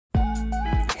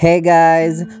Hey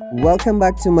guys, welcome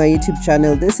back to my YouTube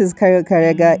channel. This is Kario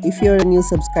Karega. If you're a new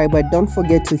subscriber, don't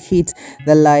forget to hit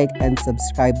the like and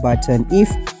subscribe button. If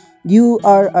you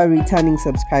are a returning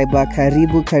subscriber,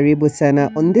 karibu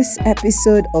sana. On this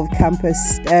episode of Campus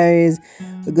Stories,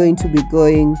 we're going to be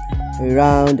going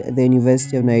around the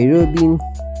University of Nairobi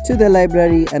to the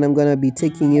library, and I'm going to be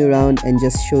taking you around and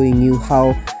just showing you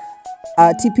how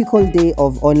a typical day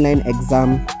of online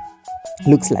exam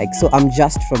looks like. So I'm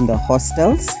just from the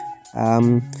hostels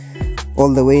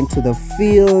all the way into the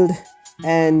field,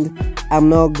 and I'm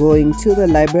now going to the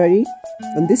library.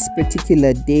 On this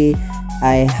particular day,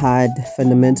 I had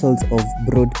fundamentals of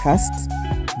broadcast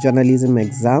journalism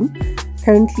exam.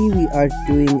 Currently we are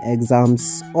doing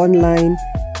exams online,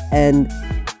 and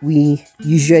we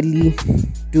usually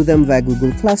do them via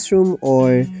Google Classroom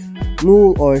or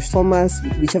Moodle or Thomas,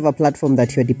 whichever platform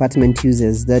that your department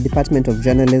uses. The Department of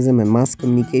Journalism and Mass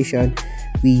Communication,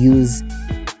 we use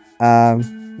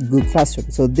Google Classroom.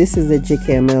 So this is the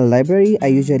JKML library. I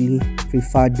usually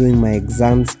prefer doing my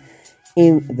exams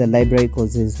in the library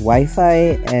because there's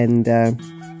Wi-Fi and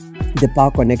the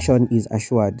power connection is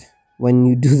assured. When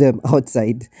you do them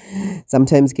outside,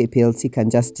 sometimes KPLC can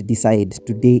just decide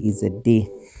today is a day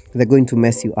they're going to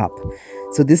mess you up.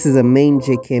 So this is a main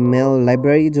JKML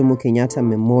library, Jomo Kenyatta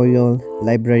Memorial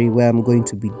Library, where I'm going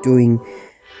to be doing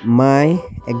my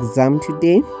exam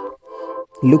today.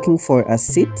 Looking for a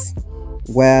seat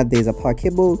where there's a power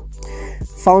cable.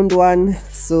 Found one.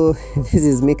 So this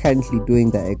is me currently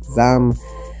doing the exam.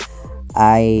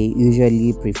 I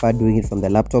usually prefer doing it from the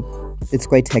laptop. It's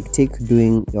quite hectic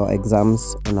doing your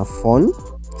exams on a phone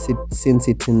since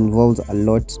it involves a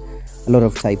lot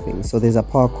of typing. So there's a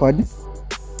power cord.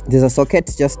 There's a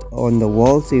socket just on the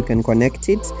wall, so you can connect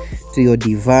it to your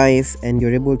device and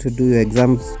you're able to do your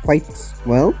exams quite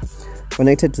well.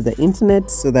 Connected to the internet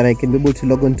so that I can be able to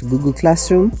log on to Google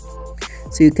Classroom.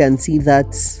 So you can see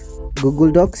that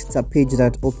Google Docs, it's a page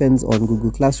that opens on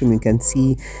Google Classroom. You can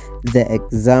see the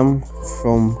exam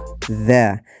from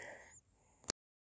there.